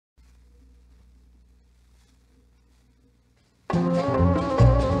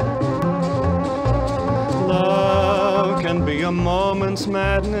be a moment's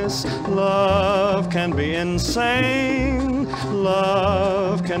madness. Love can be insane.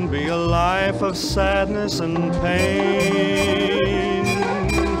 Love can be a life of sadness and pain.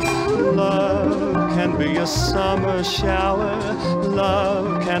 Love can be a summer shower.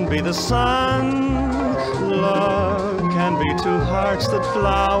 Love can be the sun. Love can be two hearts that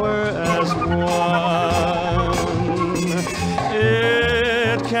flower as one.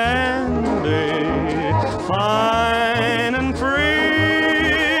 It can be fine and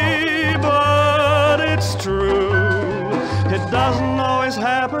free, but it's true, it doesn't always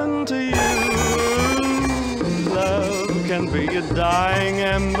happen to you. Love can be a dying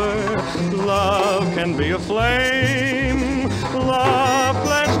ember. Love can be a flame. Love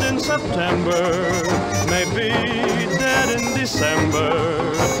pledged in September may be dead in December.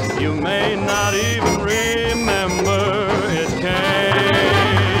 You may not even remember it came.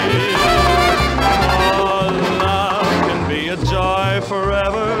 Oh, love can be a joy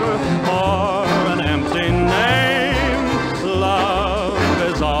forever or an empty name. Love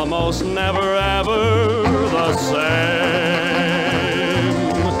is almost never ever the same.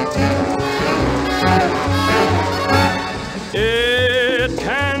 It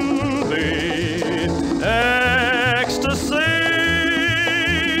can be ecstasy,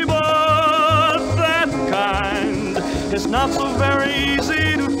 but that kind is not so very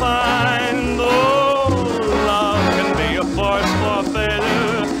easy to find. Oh, love can be a force for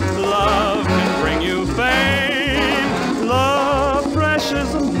failure. Love can bring you fame. Love fresh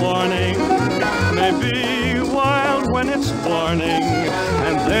as the morning, may be wild when it's warning,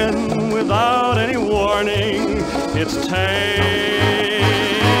 and then without any warning, it's tame.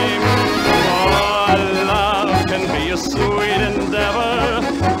 Oh, love can be a sweet and